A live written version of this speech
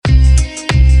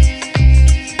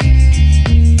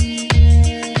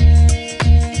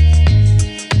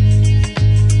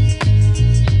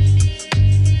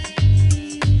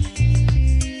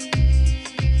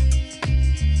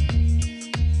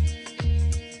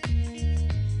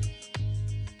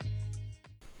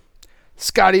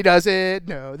Scotty doesn't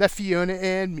know that Fiona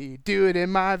and me do it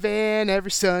in my van every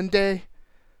Sunday.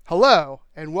 Hello,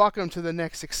 and welcome to the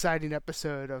next exciting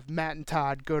episode of Matt and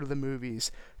Todd Go to the Movies,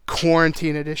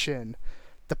 Quarantine Edition,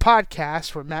 the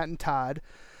podcast where Matt and Todd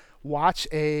watch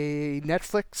a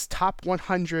Netflix Top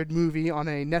 100 movie on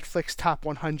a Netflix Top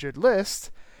 100 list,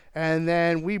 and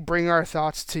then we bring our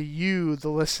thoughts to you, the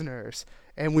listeners,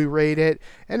 and we rate it,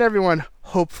 and everyone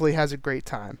hopefully has a great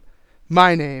time.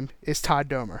 My name is Todd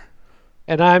Domer.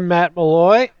 And I'm Matt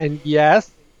Malloy, and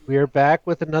yes, we are back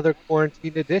with another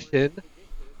quarantine edition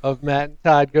of Matt and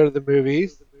Todd Go to the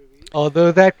Movies,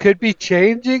 although that could be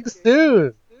changing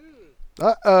soon.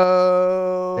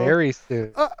 Uh-oh. Very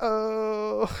soon.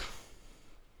 Uh-oh.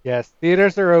 Yes,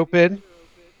 theaters are open,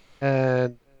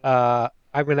 and I'm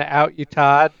going to out you,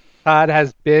 Todd. Todd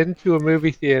has been to a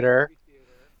movie theater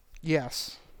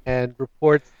Yes. and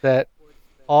reports that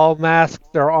all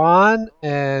masks are on,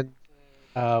 and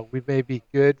we may be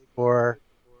good for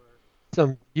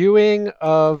some viewing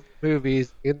of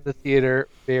movies in the theater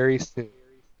very soon.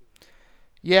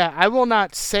 Yeah, I will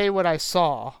not say what I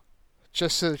saw,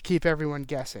 just to keep everyone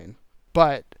guessing.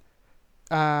 But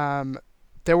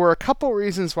there were a couple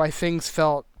reasons why things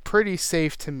felt pretty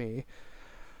safe to me.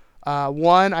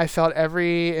 One, I felt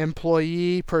every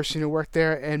employee, person who worked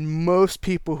there, and most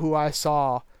people who I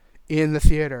saw in the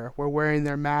theater were wearing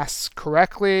their masks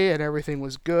correctly, and everything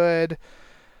was good.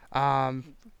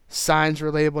 Signs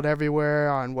were labeled everywhere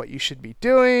on what you should be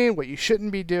doing, what you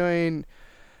shouldn't be doing.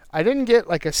 I didn't get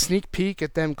like a sneak peek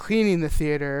at them cleaning the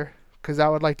theater, because I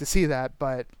would like to see that,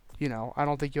 but, I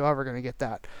don't think you're ever going to get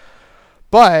that.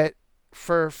 But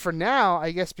for now,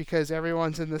 I guess because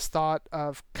everyone's in this thought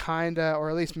of kinda, or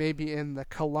at least maybe in the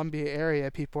Columbia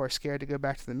area, people are scared to go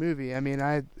back to the movie. I mean,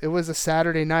 it was a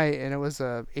Saturday night, and it was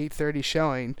a 8:30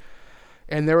 showing,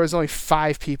 and there was only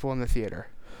 5 people in the theater.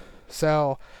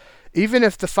 So even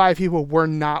if the 5 people were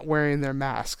not wearing their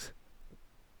masks,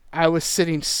 I was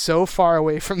sitting so far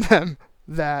away from them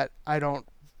that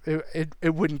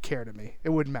it wouldn't care to me. It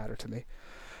wouldn't matter to me.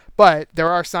 But there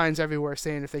are signs everywhere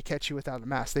saying if they catch you without a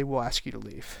mask, they will ask you to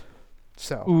leave.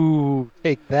 So, Ooh,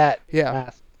 take that, yeah.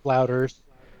 mask flouters.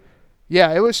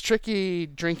 Yeah, it was tricky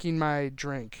drinking my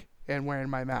drink and wearing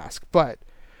my mask, but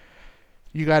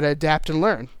you got to adapt and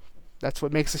learn. That's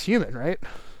what makes us human, right?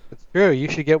 It's true. You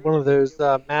should get one of those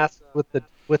masks with the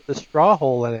straw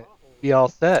hole in it. Be all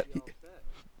set.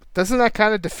 Doesn't that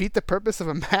kind of defeat the purpose of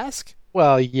a mask?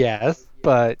 Well, yes,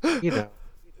 but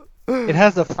it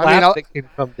has a flap that can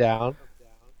come down.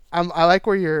 I like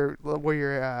where your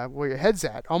head's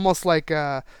at. Almost like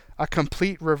a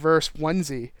complete reverse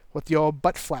onesie with the old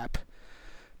butt flap,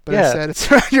 but instead it's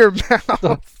around your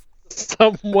mouth.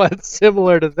 Somewhat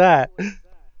similar to that.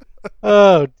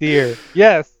 Oh dear.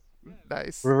 Yes.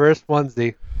 Nice. Reverse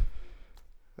onesie.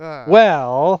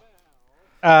 Well,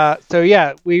 so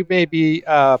yeah, we may be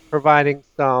providing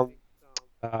some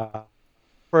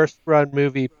first run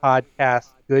movie podcast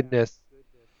goodness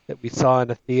that we saw in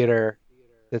a theater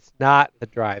that's not the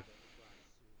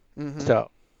drive-in. Mm-hmm. So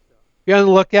be on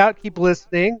the lookout, keep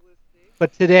listening.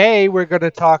 But today we're going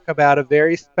to talk about a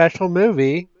very special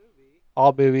movie.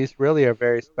 All movies really are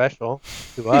very special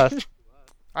to us.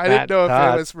 I didn't know if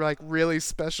it was like really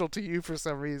special to you for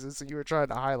some reason, so you were trying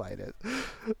to highlight it.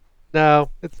 No,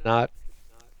 it's not.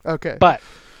 Okay. But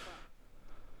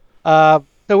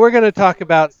so we're going to talk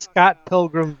about Scott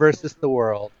Pilgrim versus the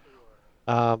World.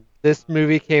 This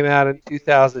movie came out in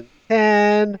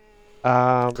 2010.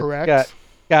 Correct.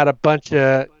 Got a bunch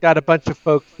of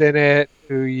folks in it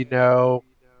who you know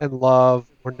and love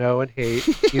or know and hate.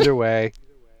 Either way,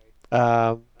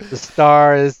 the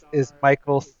star is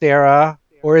Michael Cera,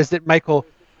 or is it Michael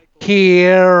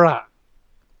Cera?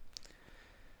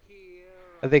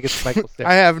 I think it's Michael Cera.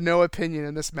 I have no opinion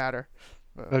in this matter.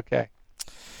 Okay.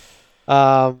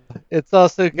 It's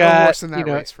also got no horse in that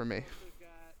race for me.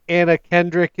 Anna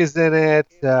Kendrick is in it.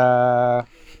 The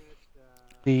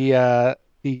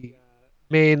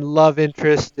main love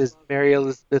interest is Mary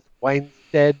Elizabeth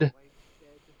Winstead,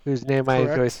 whose name I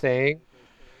enjoy saying.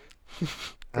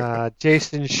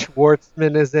 Jason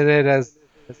Schwartzman is in it as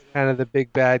kind of the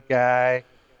big bad guy.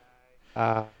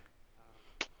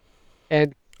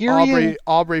 And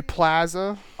Aubrey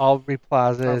Plaza. Aubrey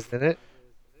Plaza is in it.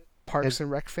 Parks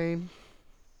and Rec fame.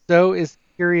 So is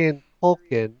Kieran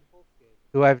Culkin,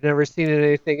 who I've never seen in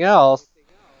anything else,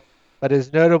 but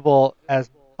is notable as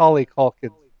Macaulay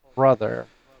Culkin's brother.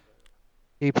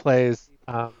 He plays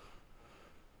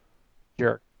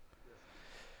Jerk.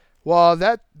 Well,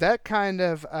 that kind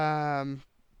of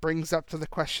brings up to the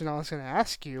question I was going to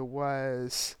ask you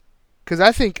was, because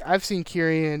I think I've seen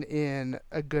Kieran in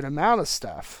a good amount of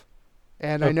stuff,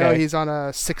 And I know Okay. he's on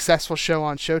a successful show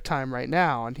on Showtime right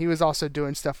now, and he was also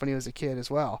doing stuff when he was a kid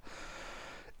as well.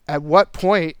 At what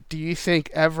point do you think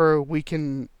ever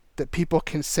that people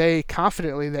can say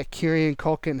confidently that Kieran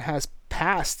Culkin has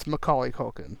passed Macaulay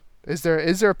Culkin? Is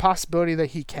there a possibility that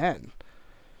he can?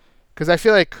 Because I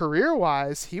feel like career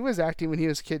wise, he was acting when he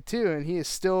was a kid too, and he is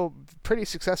still pretty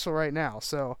successful right now.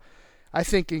 So I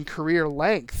think in career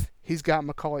length, he's got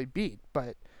Macaulay beat,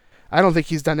 but I don't think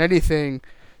he's done anything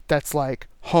that's like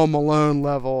Home Alone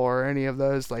level or any of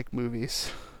those like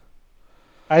movies.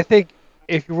 I think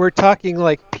if we're talking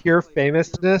like pure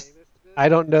famousness, I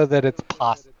don't know that it's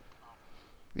possible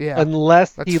Yeah,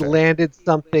 unless that's he fair. landed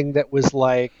something that was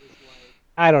like,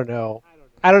 I don't know.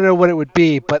 I don't know what it would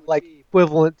be, but like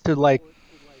equivalent to like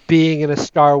being in a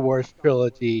Star Wars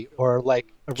trilogy or like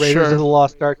a Raiders of Sure. the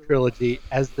Lost Ark trilogy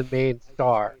as the main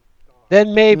star.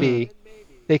 Then Mm, maybe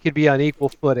they could be on equal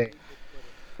footing,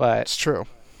 but it's true.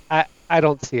 I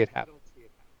don't see it happen.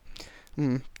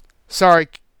 Mm. Sorry,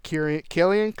 Kieran.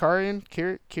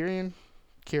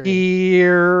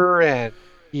 Kieran.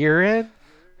 Kieran?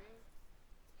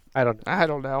 I don't know. I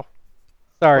don't know.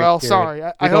 Sorry, Well, Kieran. sorry.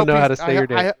 We I don't hope know how he's. to say your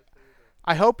name.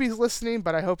 I hope he's listening,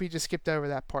 but I hope he just skipped over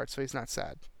that part so he's not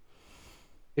sad.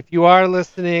 If you are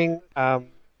listening,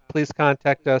 please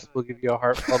contact us. We'll give you a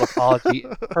heartfelt apology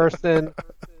in person,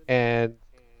 and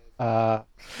uh,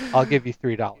 I'll give you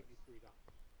 $3.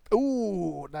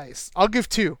 Ooh, nice. I'll give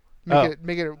two. Oh,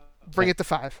 Bring okay, it to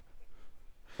five.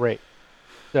 great.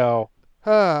 So,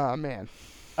 Oh man.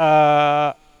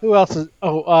 who else is?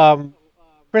 Oh,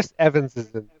 Chris Evans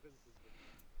is in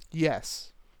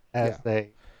Yes. as Yeah.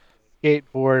 a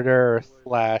skateboarder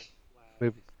slash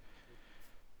movie.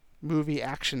 Movie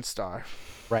action star.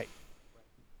 Right.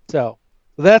 So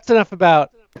that's enough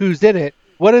about who's in it.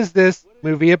 What is this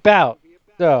movie about?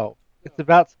 So it's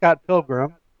about Scott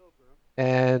Pilgrim,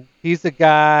 and he's a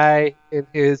guy in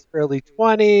his early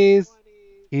 20s.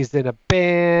 He's in a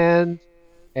band,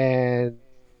 and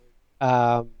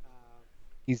um,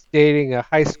 he's dating a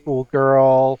high school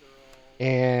girl,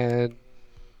 and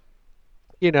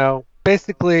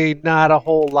basically not a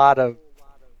whole lot of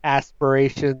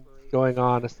aspirations going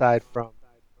on aside from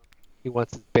he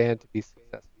wants his band to be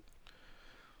successful.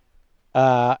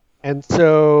 And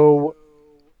so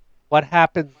what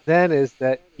happens then is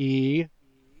that he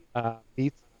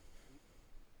meets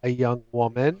a young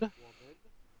woman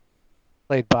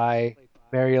played by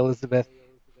Mary Elizabeth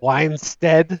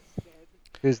Winstead,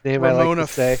 whose name I like to Ramona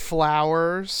say.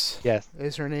 Flowers Yes,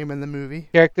 is her name in the movie.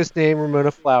 character's name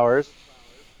Ramona Flowers,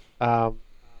 um,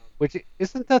 which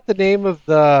isn't that the name of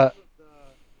the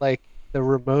like the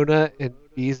Ramona and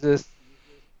Jesus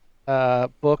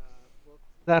book?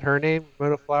 Is that her name,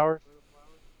 Ramona Flowers?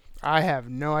 I have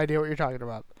no idea what you're talking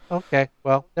about. Okay,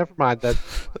 well, never mind then.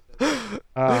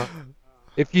 Uh,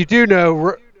 if you do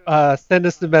know, send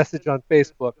us a message on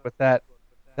Facebook with that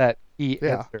key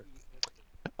Yeah. answer.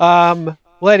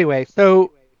 Well, anyway,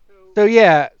 so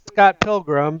yeah, Scott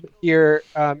Pilgrim here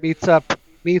meets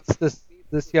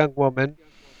this young woman,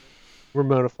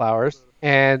 Ramona Flowers,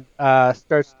 and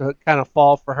starts to kind of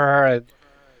fall for her,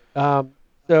 and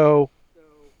so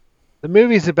the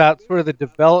movie's about sort of the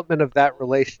development of that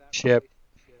relationship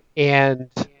and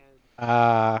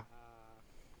uh,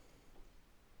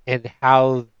 and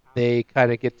how they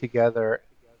kind of get together.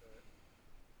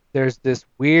 There's this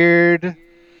weird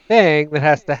thing that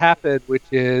has to happen, which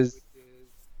is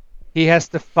he has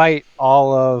to fight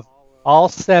all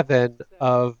seven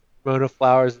of Mona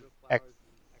Flowers' ex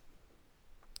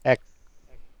ex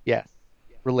yes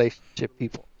relationship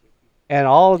people, and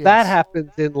all of that Yes.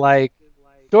 happens in like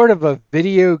sort of a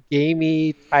video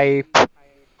gamey type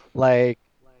like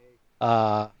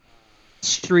uh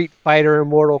Street Fighter,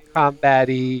 Mortal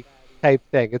Kombat type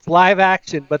thing. It's live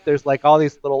action, but there's like all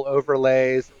these little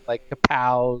overlays, like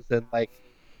kapows and like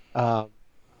um,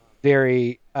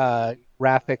 very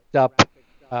graphicked up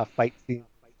fight scenes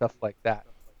and stuff like that.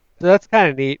 So that's kind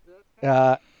of neat.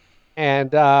 Uh,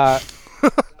 and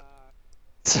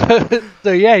so,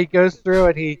 so yeah, he goes through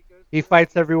and he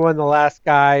fights everyone. The last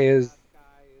guy is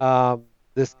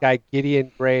this guy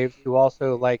Gideon Graves, who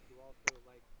also like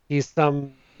he's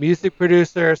some music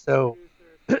producer. So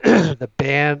the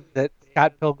band that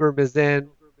Scott Pilgrim is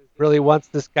in really wants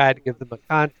this guy to give them a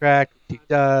contract, which he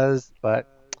does, but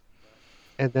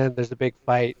and then there's a big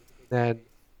fight. Then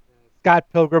Scott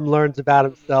Pilgrim learns about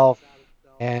himself,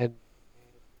 and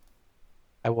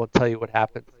I won't tell you what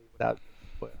happens without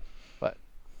spoiling, but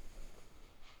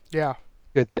Yeah.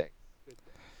 good thing.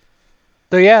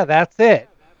 So yeah, that's it.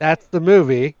 That's the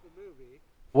movie.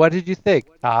 What did you think,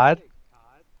 Todd?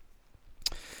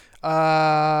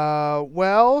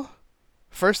 Well,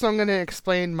 first I'm going to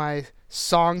explain my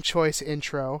song choice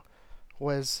intro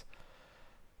was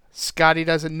Scotty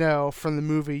Doesn't Know from the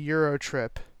movie Euro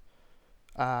Trip,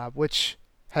 which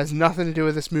has nothing to do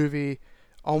with this movie,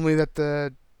 only that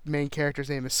the main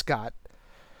character's name is Scott.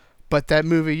 But that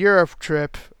movie Euro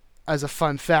Trip, as a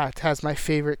fun fact, has my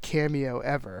favorite cameo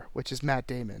ever, which is Matt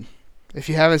Damon. If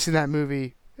you haven't seen that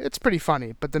movie, it's pretty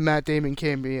funny, but the Matt Damon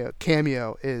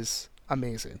cameo is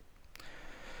amazing.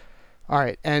 All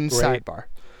right, and Great. sidebar.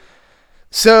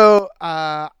 So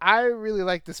I really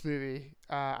like this movie.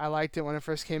 I liked it when it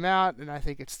first came out, and I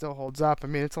think it still holds up. I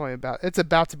mean, it's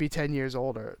about to be 10 years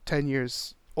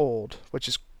old, which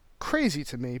is crazy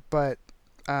to me. But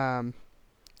and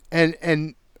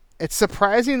it's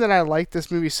surprising that I like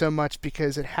this movie so much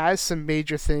because it has some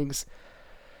major things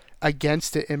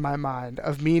against it in my mind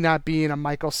of me not being a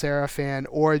Michael Cera fan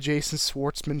or a Jason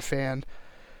Schwartzman fan.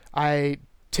 I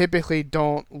typically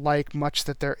don't like much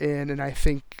that they're in, and I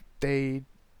think they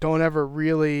don't ever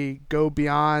really go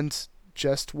beyond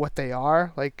just what they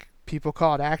are. Like, people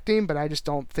call it acting, but I just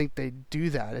don't think they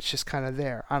do that. It's just kind of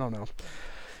there. I don't know.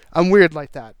 I'm weird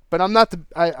like that. But I'm not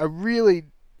I really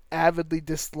avidly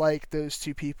dislike those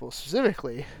two people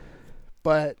specifically.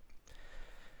 But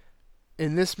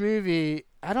in this movie,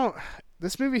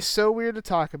 this movie's so weird to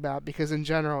talk about because in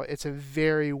general, it's a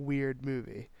very weird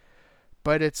movie.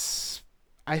 But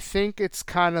I think it's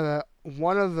kind of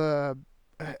one of the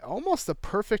almost the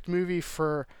perfect movie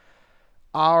for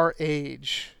our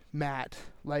age, Matt.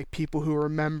 Like people who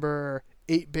remember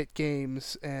 8-bit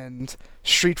games and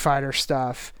Street Fighter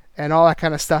stuff and all that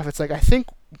kind of stuff. It's like I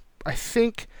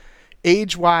think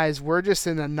age-wise, we're just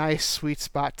in a nice sweet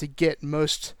spot to get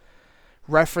most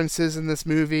references in this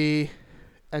movie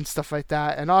and stuff like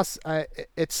that. And also,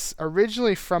 it's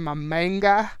originally from a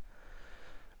manga,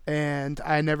 and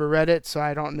I never read it, so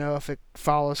I don't know if it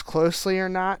follows closely or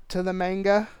not to the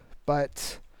manga,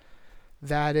 but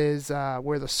that is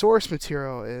where the source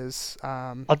material is.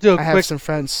 I'll do I have some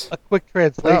friends. a quick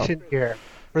translation here.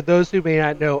 For those who may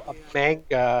not know, a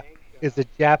manga is a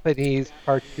Japanese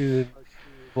cartoon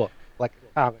book, like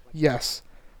a comic. Yes.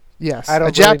 I don't A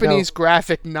really Japanese know.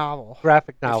 graphic novel.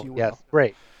 Graphic If novel, you will. yes,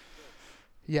 great.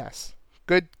 Yes.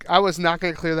 Good. I was not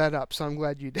going to clear that up, so I'm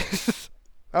glad you did.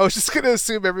 I was just going to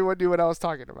assume everyone knew what I was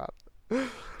talking about.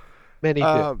 Many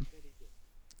do.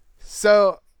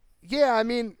 So, yeah, I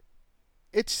mean,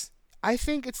 I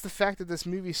think it's the fact that this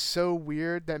movie's so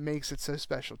weird that makes it so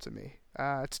special to me.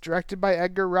 It's directed by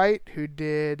Edgar Wright, who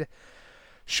did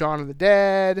Shaun of the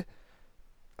Dead,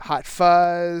 Hot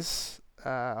Fuzz,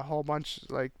 a whole bunch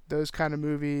like those kind of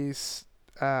movies.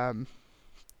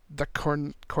 The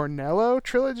Cornello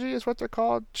trilogy is what they're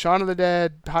called. Shaun of the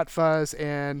Dead, Hot Fuzz,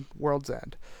 and World's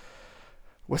End.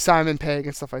 With Simon Pegg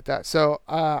and stuff like that. So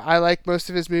I like most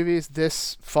of his movies.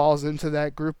 This falls into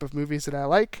that group of movies that I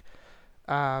like.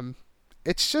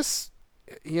 It's just,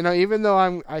 even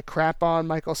though I crap on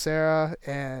Michael Cera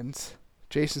and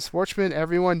Jason Schwartzman,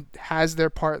 everyone has their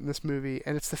part in this movie.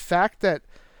 And it's the fact that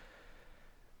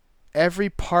every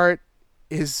part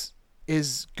is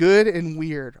good and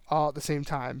weird all at the same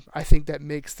time. I think that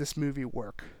makes this movie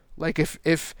work. Like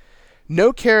if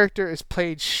no character is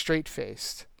played straight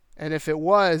faced, and if it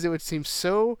was, it would seem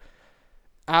so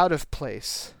out of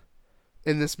place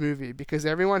in this movie because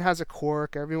everyone has a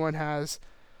quirk, everyone has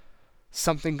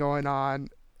something going on,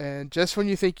 and just when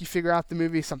you think you figure out the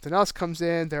movie, something else comes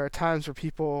in. There are times where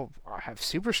people have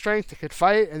super strength, they could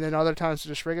fight, and then other times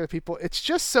they're just regular people. It's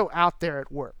just so out there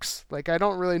it works. Like, I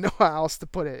don't really know how else to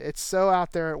put it. It's so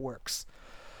out there it works.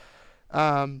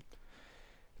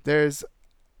 There's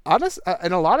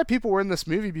and a lot of people were in this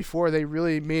movie before they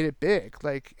really made it big.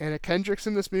 Like Anna Kendrick's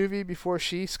in this movie before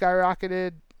she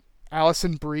skyrocketed.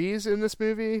 Alison Brie's in this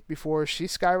movie before she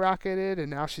skyrocketed,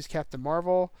 and now she's Captain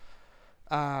Marvel.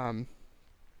 There's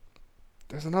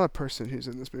another person who's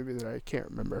in this movie that I can't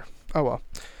remember. Oh well.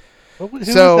 Who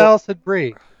was Alison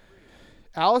Brie?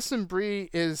 Alison Brie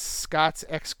is Scott's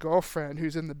ex-girlfriend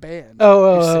who's in the band.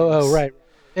 Right.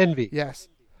 Envy. Yes,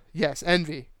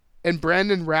 Envy. And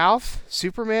Brandon Routh,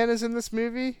 Superman, is in this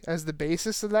movie as the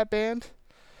bassist of that band.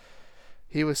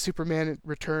 He was Superman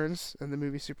Returns in the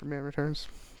movie Superman Returns.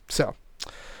 So,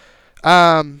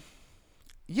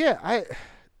 yeah,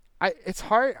 it's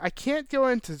hard. I can't go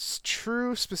into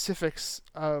true specifics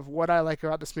of what I like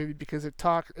about this movie because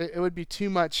it would be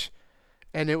too much,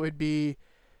 and it would be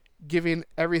giving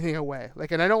everything away.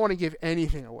 Like, and I don't want to give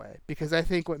anything away because I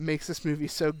think what makes this movie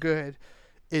so good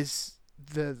is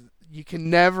you can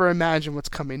never imagine what's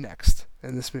coming next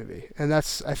in this movie, and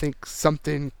that's, I think,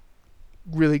 something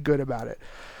really good about it.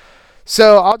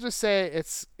 So I'll just say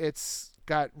it's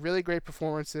got really great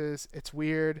performances. It's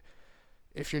weird.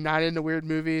 If you're not into weird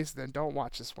movies, then don't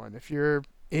watch this one. If you're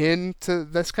into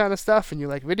this kind of stuff and you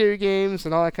like video games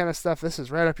and all that kind of stuff, this is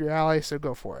right up your alley, so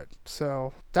go for it.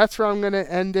 So that's where I'm going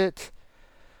to end it.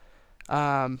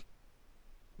 The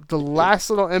last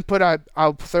little input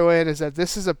I'll throw in is that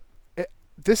this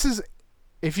is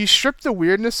if you strip the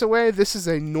weirdness away, this is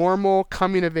a normal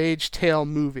coming of age tale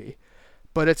movie.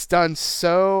 But it's done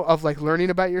so of like learning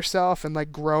about yourself and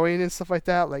like growing and stuff like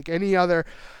that, like any other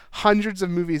hundreds of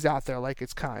movies out there like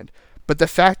its kind. But the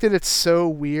fact that it's so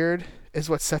weird is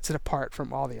what sets it apart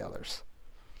from all the others.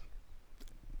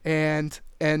 And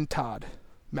Todd.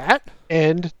 Matt?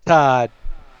 And Todd.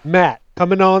 Matt,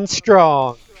 coming on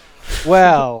strong.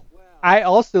 Well, I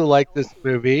also like this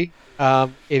movie.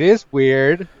 It is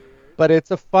weird, but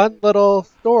it's a fun little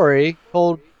story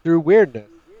told through weirdness.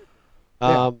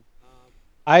 Yeah.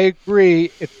 I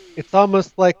agree. It's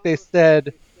almost like they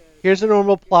said, here's a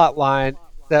normal plot line,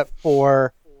 except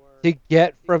for to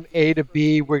get from A to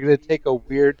B, we're going to take a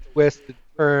weird twist and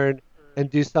turn and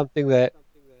do something that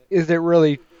isn't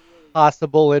really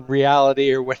possible in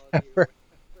reality or whatever,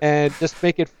 and just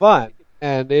make it fun.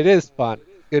 And it is fun.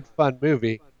 It's a good, fun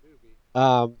movie.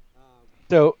 So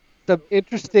some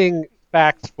interesting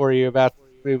facts for you about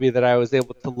this movie that I was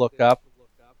able to look up,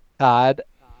 Todd.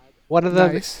 One of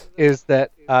them Nice. is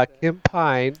that Kim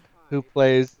Pine, who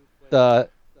plays the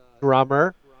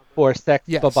drummer for Sex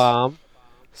Yes. Bomb,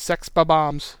 Sex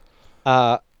bombs.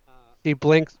 she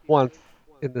blinks once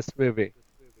in this movie.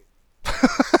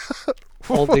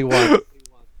 Only once.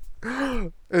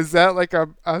 Is that like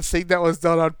a thing that was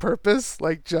done on purpose?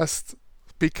 Like just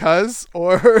because?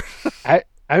 Or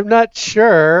I'm not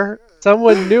sure.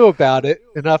 Someone knew about it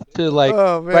enough to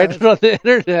Oh, man. write it on the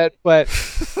internet, but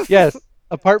yes.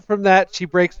 Apart from that, she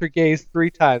breaks her gaze 3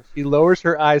 times. She lowers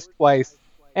her eyes twice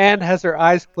and has her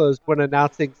eyes closed when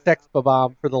announcing Sex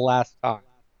Bomb for the last time.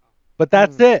 But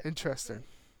that's it. Interesting.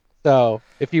 So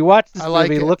if you watch this I like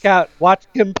movie, it. look out, watch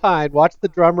Kim Pine, watch the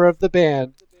drummer of the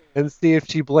band, and see if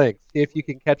she blinks. See if you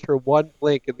can catch her one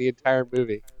blink in the entire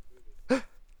movie.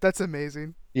 That's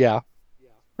amazing. Yeah,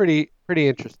 pretty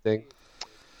interesting.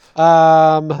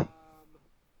 So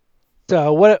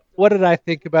what did I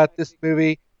think about this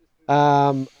movie?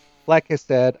 Like I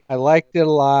said, I liked it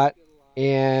a lot,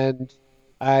 and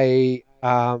I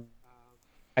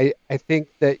think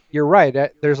that you're right.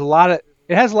 There's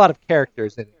it has a lot of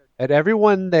characters in it, and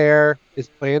everyone there is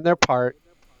playing their part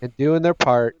and doing their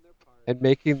part and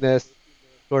making this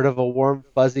sort of a warm,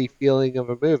 fuzzy feeling of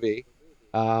a movie.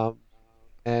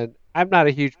 And I'm not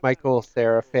a huge Michael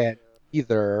Cera fan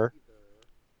either,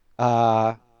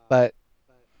 but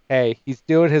hey, he's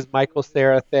doing his Michael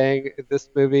Cera thing in this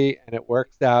movie, and it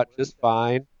works out just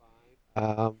fine.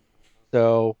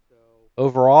 So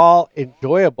overall,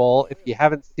 enjoyable. If you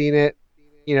haven't seen it,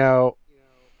 you know,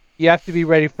 you have to be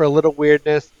ready for a little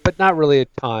weirdness, but not really a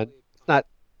ton. It's not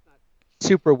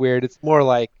super weird. It's more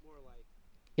like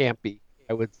campy,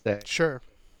 I would say. Sure.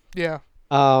 Yeah.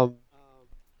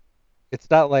 It's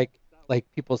not like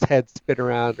people's heads spin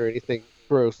around or anything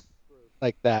gross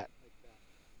like that,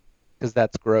 because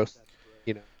that's gross,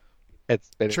 head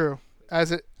spinning. True.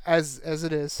 As it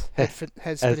is.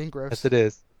 Head spinning gross. As it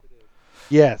is.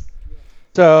 Yes.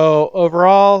 So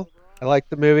overall, I like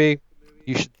the movie.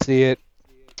 You should see it,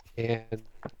 and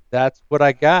that's what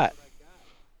I got.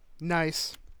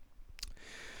 Nice.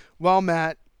 Well,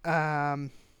 Matt, how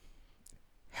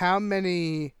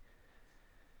many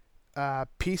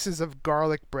pieces of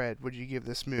garlic bread would you give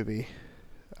this movie?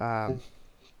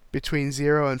 Between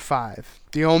 0 and 5.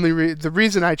 The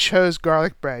reason I chose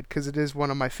garlic bread, because it is one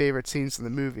of my favorite scenes in the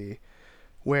movie,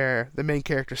 where the main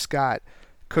character Scott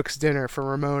cooks dinner for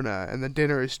Ramona, and the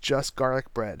dinner is just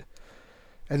garlic bread,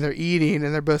 and they're eating,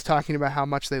 and they're both talking about how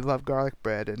much they love garlic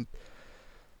bread, and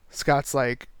Scott's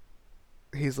like,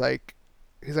 he's like,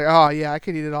 oh yeah, I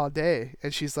could eat it all day,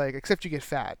 and she's like, except you get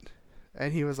fat.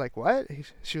 And he was like, what?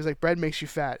 She was like, bread makes you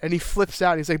fat. And he flips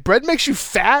out. And he's like, bread makes you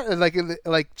fat? And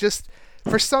like just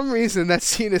for some reason, that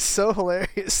scene is so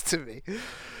hilarious to me.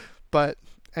 But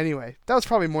anyway, that was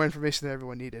probably more information than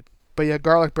everyone needed. But yeah,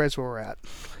 garlic bread's where we're at.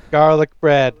 Garlic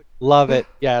bread. Love it.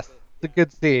 Yes. It's a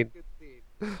good scene.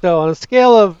 So on a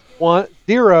scale of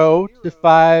 0 to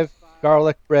 5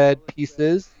 garlic bread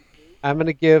pieces, I'm going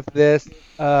to give this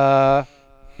a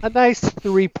nice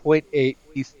 3.8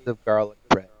 pieces of garlic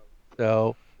bread.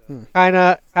 So kind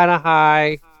of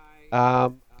high. I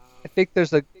think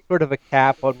there's a sort of a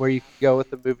cap on where you can go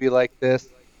with a movie like this.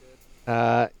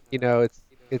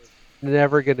 It's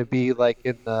never going to be like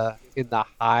in the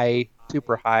high,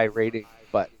 super high rating,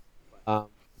 but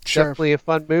Sure. definitely a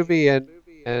fun movie, and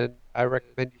I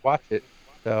recommend you watch it.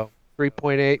 So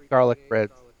 3.8 garlic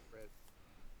breads.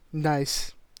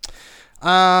 Nice.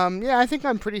 Yeah, I think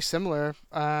I'm pretty similar.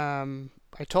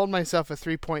 I told myself a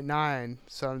 3.9,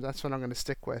 so that's what I'm going to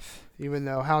stick with. Even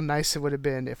though how nice it would have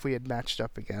been if we had matched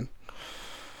up again.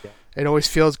 Yeah. It always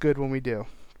feels good when we do,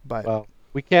 but Well,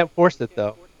 we can't force it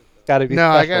though. It's got to be no,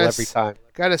 I special every time.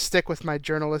 gotta stick with my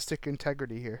journalistic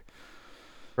integrity here.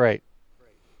 Great.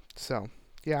 So,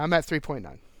 yeah, I'm at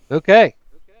 3.9. Okay.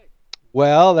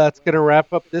 Well, that's going to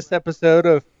wrap up this episode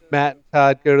of Matt and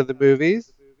Todd Go to the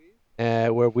Movies,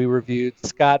 where we reviewed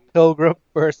Scott Pilgrim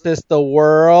versus the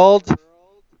World,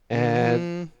 and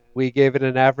Mm, we gave it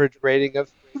an average rating of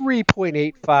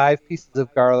 3.85 pieces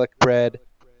of garlic bread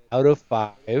out of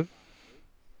 5.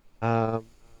 Um,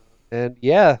 and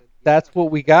yeah, that's what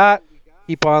we got.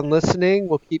 Keep on listening.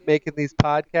 We'll keep making these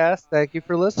podcasts. Thank you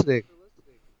for listening.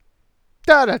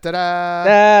 da da da da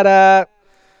Ta-da!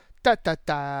 da da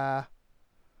da.